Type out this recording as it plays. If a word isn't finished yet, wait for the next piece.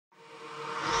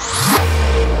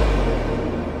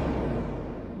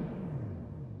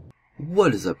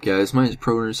What is up, guys? My name is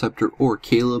ProInterceptor, or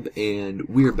Caleb, and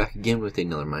we are back again with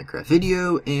another Minecraft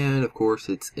video, and of course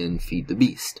it's in Feed the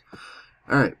Beast.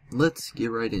 Alright, let's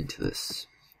get right into this.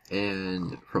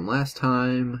 And from last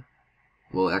time,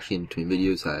 well actually in between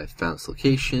videos, I found this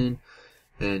location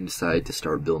and decided to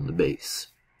start building the base.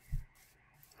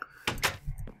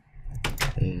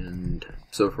 And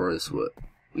so far this is what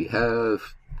we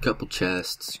have: a couple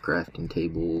chests, crafting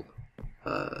table,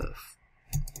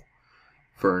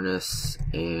 furnace,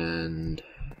 and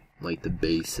like the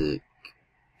basic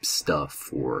stuff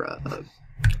for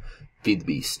Feed the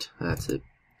Beast. That's it.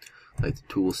 Like the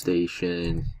tool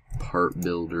station, part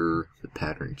builder, the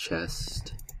pattern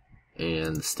chest,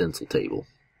 and the stencil table.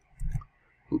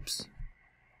 Oops.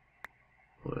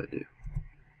 What did I do?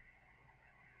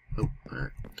 Oh,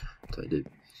 alright. So I did.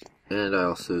 And I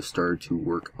also started to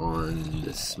work on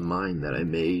this mine that I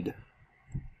made,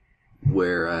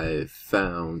 where I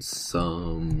found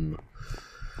some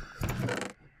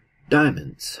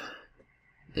diamonds,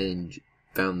 and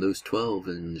found those 12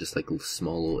 in just like a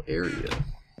small little area.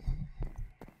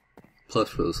 Plus,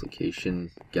 for this location,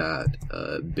 got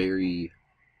a berry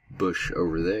bush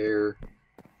over there,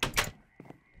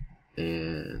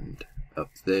 and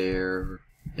up there,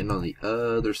 and on the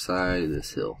other side of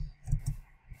this hill.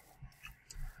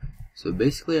 So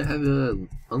basically I have an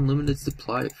unlimited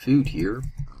supply of food here.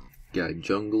 Got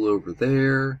jungle over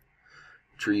there,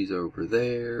 trees over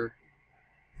there.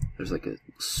 There's like a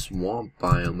swamp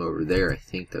biome over there, I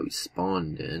think, that we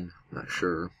spawned in. I'm not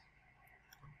sure.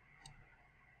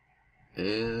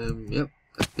 And yep,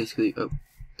 that's basically, oh,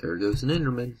 there goes an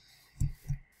Enderman.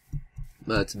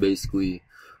 That's basically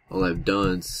all I've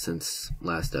done since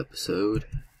last episode.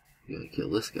 I'm gonna kill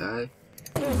this guy.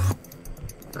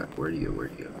 Alright, where'd he go?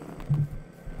 Where'd he go?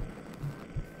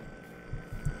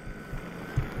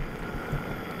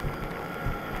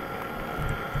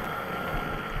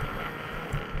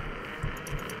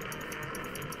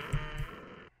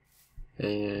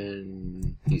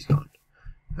 And he's gone.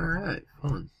 Alright,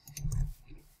 fun.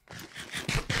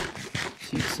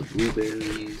 See some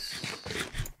blueberries.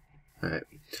 Alright.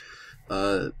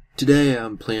 Today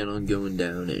I'm planning on going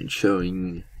down and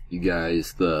showing you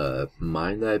guys the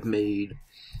mine that I've made.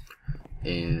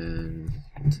 And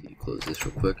let's see, close this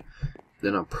real quick.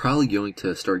 Then I'm probably going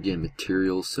to start getting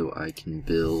materials so I can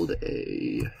build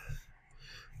a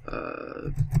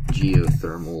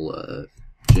geothermal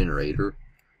generator.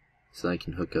 So I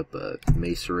can hook up a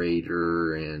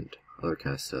macerator and other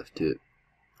kind of stuff to it.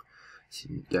 So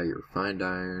you got your refined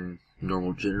iron,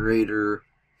 normal generator,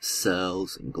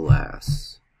 cells, and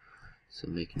glass. So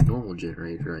to make a normal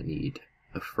generator, I need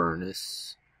a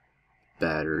furnace,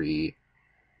 battery,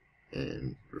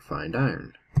 and refined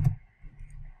iron.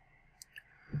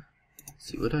 Let's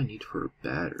see what I need for a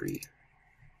battery.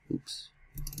 Oops.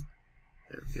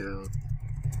 There we go.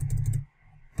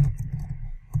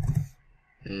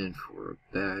 And for a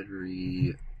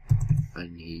battery, I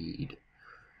need,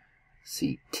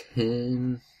 see,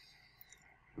 10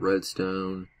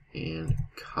 redstone and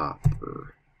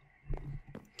copper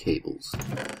cables.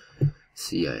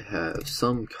 See, I have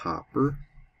some copper.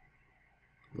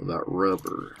 What about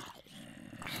rubber?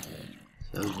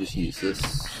 So I'll just use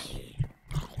this.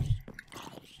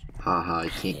 Haha, you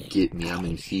can't get me, I'm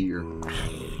in here.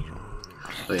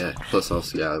 Oh yeah, plus I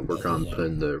also gotta work on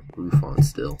putting the roof on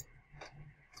still.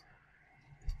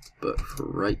 But for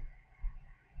right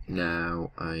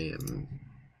now, I am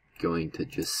going to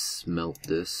just smelt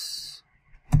this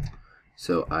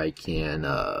so I can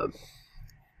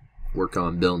work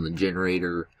on building the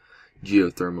generator,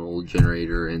 geothermal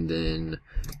generator, and then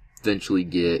eventually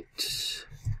get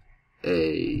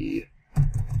a,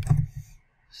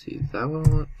 see, is that what I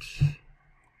want?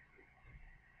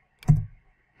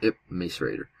 Yep,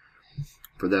 macerator.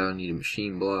 For that I need a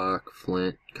machine block,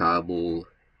 flint, cobble,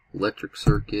 electric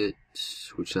circuit,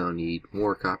 which I'll need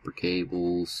more copper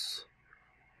cables,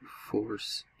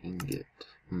 force ingot.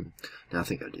 Now I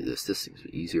think I'll do this. This seems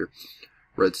easier.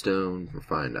 Redstone,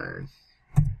 refined iron.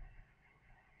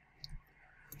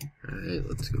 Alright,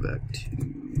 let's go back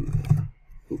to,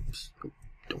 oops, oh,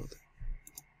 don't want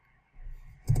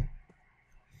that.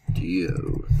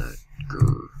 Geo, not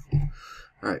grr.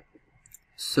 Alright,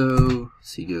 so,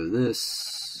 go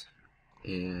this,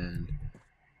 and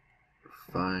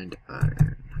refined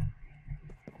iron.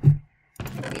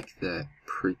 Make that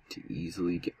pretty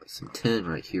easily. Get some tin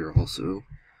right here also.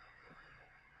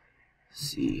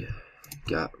 See,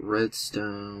 got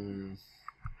redstone.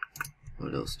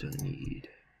 What else do I need?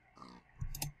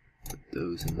 Put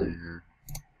those in there.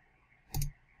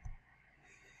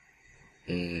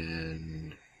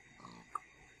 And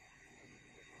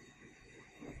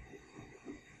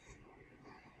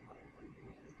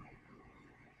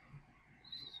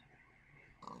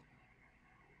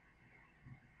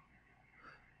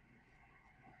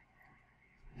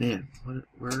Man,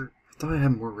 where? I thought I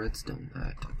had more redstone than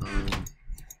that.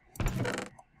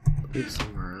 Put it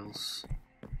somewhere else.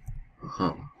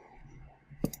 Huh.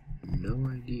 No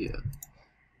idea.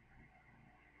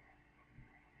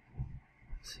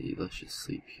 Let's see, let's just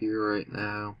sleep here right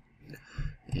now.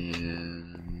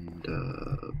 And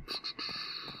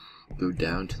go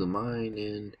down to the mine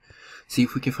and see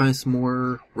if we can find some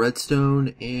more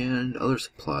redstone and other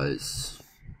supplies.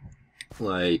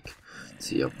 Like, let's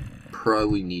see, I'll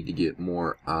probably need to get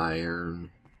more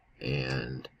iron,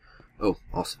 and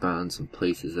also found some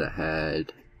places that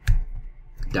had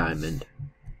diamond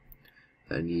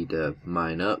that I need to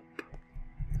mine up.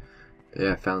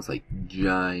 Yeah, I found this like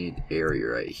giant area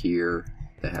right here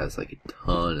that has like a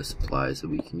ton of supplies that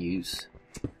we can use.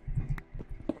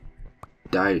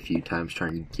 Died a few times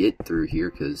trying to get through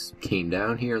here because came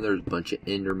down here and there's a bunch of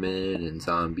endermen and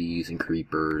zombies and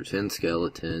creepers and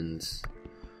skeletons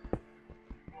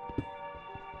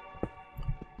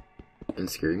and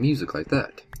scary music like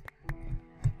that.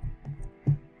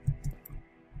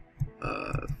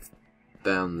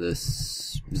 Found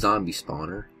this zombie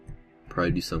spawner.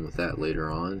 Probably do something with that later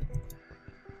on.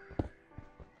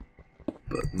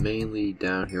 But mainly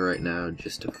down here right now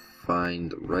just to find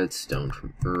the redstone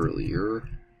from earlier,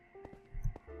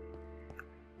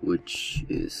 which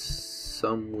is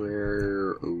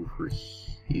somewhere over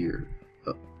here.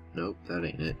 Oh, nope, that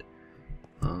ain't it.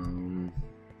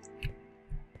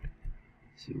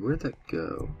 See, where'd that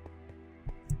go?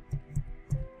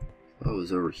 Oh, it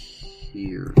was over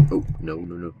here. Oh,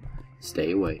 no.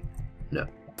 Stay away. No.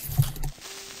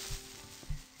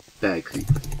 Bad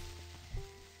creeper.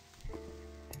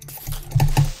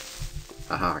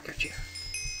 Aha, I got you.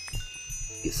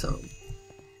 Get some.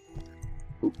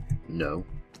 Oh, no.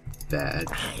 Bad.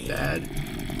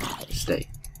 Stay.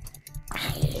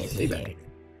 Stay back.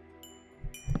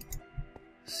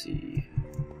 Let's see.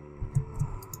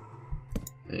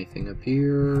 Anything up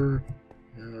here?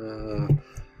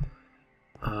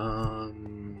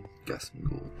 Got some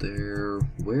gold there.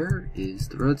 Where is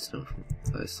the redstone from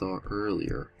that I saw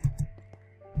earlier?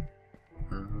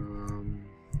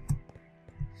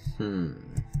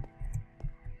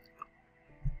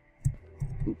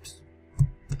 Oops.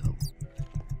 Oh.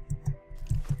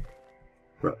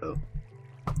 Uh-oh.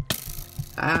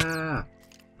 Ah!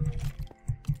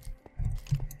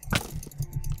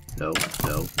 No.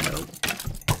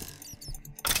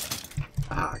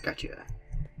 Ah, gotcha.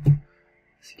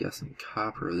 So you got some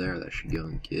copper there that I should go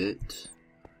and get.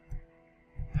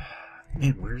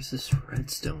 Man, where's this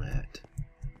redstone at?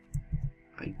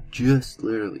 I just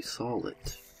literally saw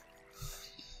it.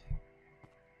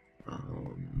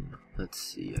 Let's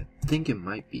see, I think it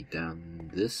might be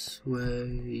down this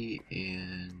way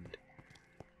and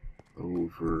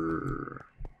over,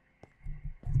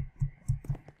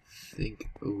 I think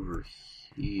over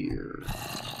here,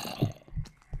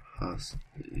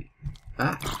 possibly.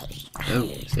 Ah!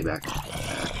 No, stay back.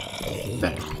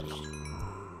 Back.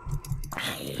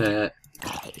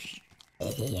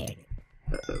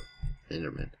 Uh-oh,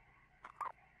 Enderman.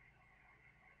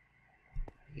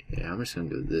 Yeah, I'm just gonna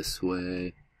go this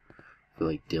way. I feel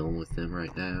like dealing with them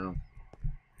right now.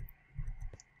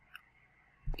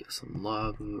 Get some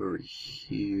lava over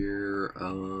here.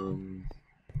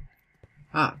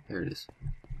 Ah, there it is.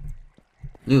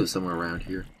 Knew it was somewhere around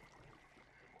here.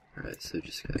 Alright, so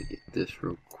just gotta get this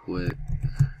real quick.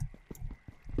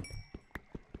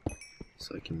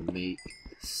 So I can make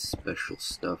special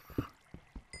stuff.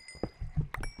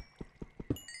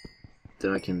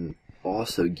 Then I can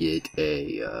also get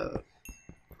a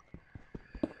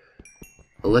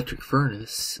electric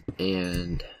furnace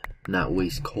and not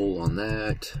waste coal on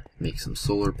that. Make some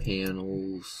solar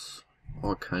panels,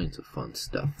 all kinds of fun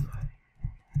stuff.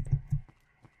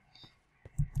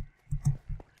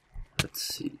 Let's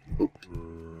see. Oops.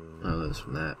 Oh, that was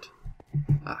from that.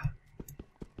 Ah.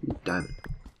 Ooh, diamond.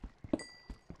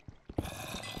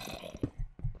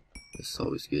 This is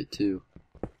always good too.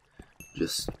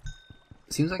 Just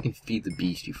seems like in Feed the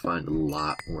Beast you find a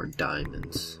lot more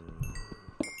diamonds.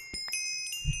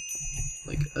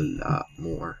 Like a lot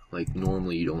more. Like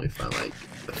normally you'd only find like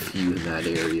a few in that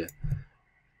area.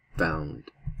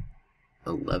 Found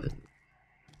 11.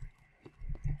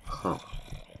 Huh.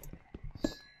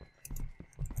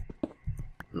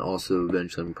 And also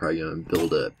eventually I'm probably going to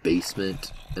build a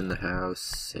basement in the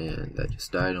house, and that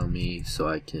just died on me, so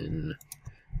I can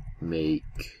make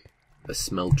a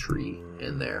smeltery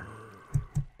in there.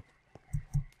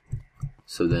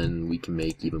 So then we can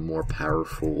make even more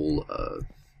powerful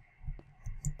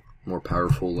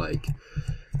like,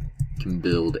 can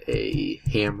build a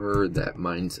hammer that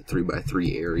mines a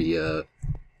 3x3 area,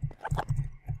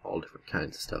 all different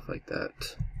kinds of stuff like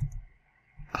that.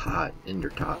 Aha, ender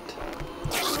tot.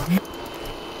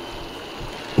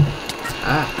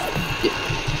 Ah, yeah.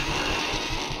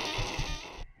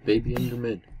 Baby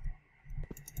Enderman.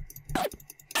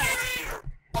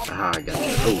 Aha, I got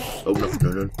you. Oh,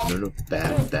 no.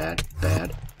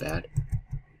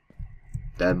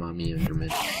 Bad mommy Enderman.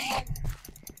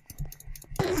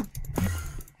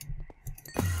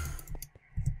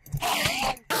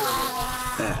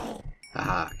 Bad.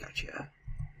 Aha, gotcha.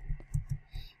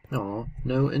 Aw,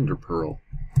 no ender pearl.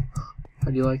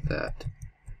 How do you like that?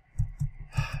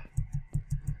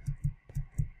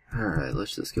 Alright,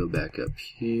 let's just go back up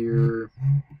here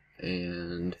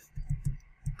and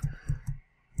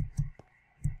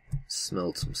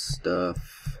smelt some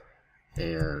stuff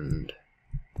and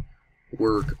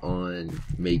work on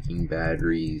making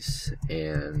batteries,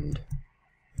 and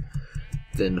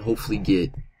then hopefully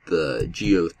get the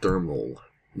geothermal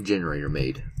generator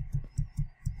made.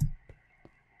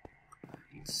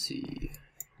 Let's see.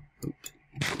 Oops.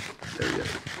 There we go.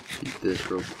 Beat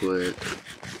this real quick.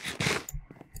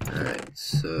 Alright,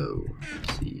 so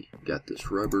let's see. Got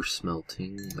this rubber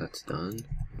smelting. That's done.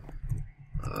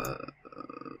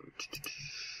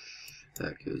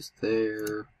 That goes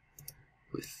there.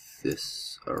 With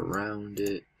this around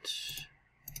it.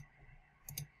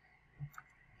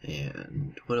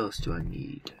 And what else do I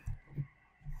need?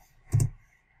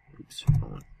 Oops,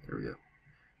 hold on. There we go.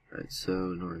 Alright,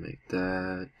 so in order to make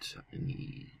that, I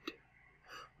need...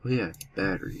 oh yeah,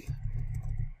 battery.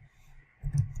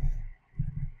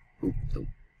 Oop, nope.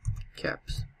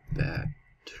 Caps.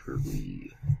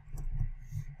 Battery.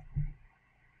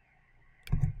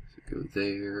 So go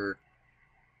there.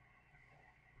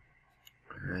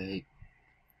 Alright.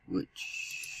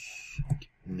 Which...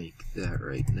 make that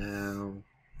right now.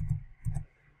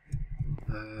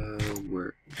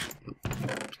 Where... nope.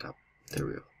 Stop. There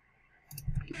we go.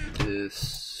 Get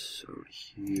this over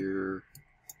here.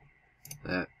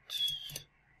 That.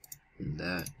 And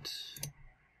that.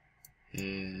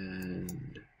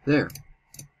 And there.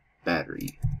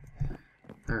 Battery.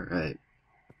 Alright.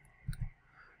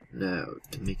 Now,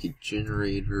 to make a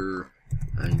generator,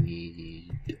 I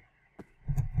need...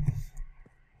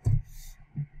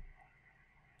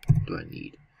 what do I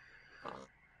need?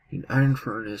 An iron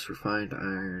furnace, refined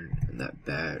iron, and that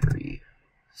battery.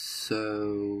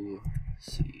 So,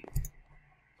 let's see.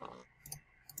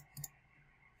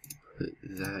 Put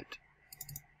that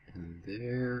in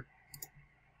there.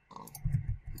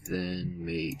 Then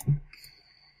make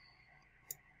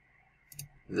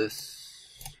this.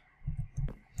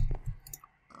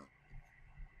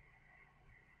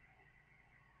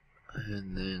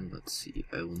 And then, let's see,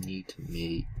 I will need to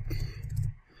make...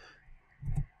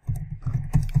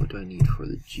 what do I need for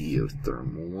the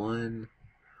geothermal one?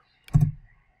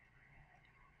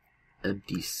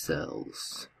 Empty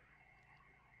cells.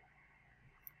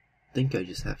 I think I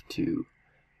just have to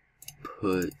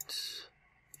put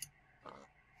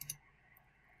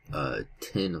 10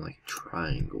 in like a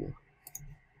triangle.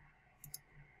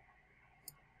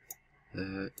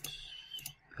 That,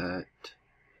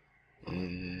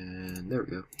 and there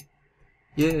we go.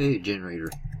 Yay, generator.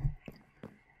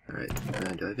 Alright,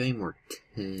 do I have any more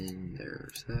tin?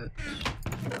 There's that.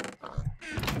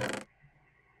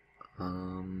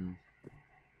 I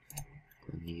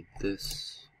need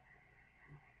this.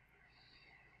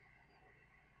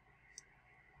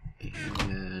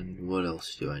 And what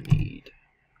else do I need?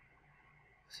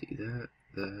 See that.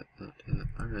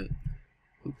 Alright.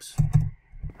 Oops.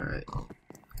 Alright.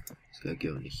 Just gotta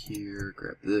go into here,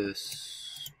 grab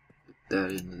this, put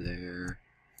that into there,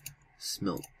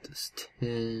 smelt this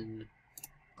tin.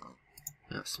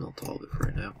 Not smelt all of it for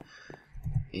right now.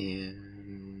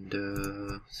 And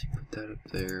let's see, put that up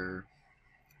there.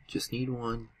 Just need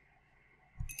one.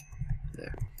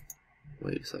 There.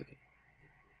 Wait a second.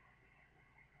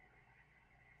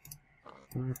 I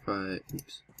wonder if I,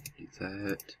 oops, do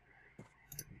that,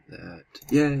 that.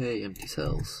 Yay, empty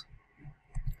cells.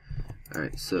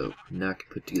 Alright, so now I can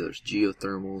put together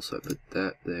geothermal, so I put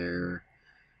that there.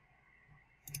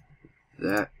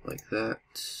 That, like that.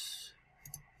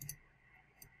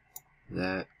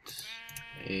 That.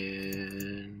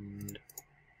 And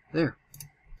there.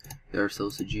 Got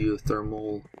ourselves a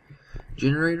geothermal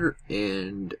generator,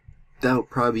 and that'll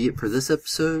probably be it for this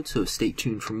episode, so stay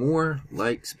tuned for more.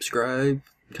 Like, subscribe,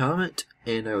 comment,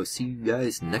 and I will see you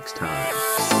guys next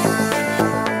time.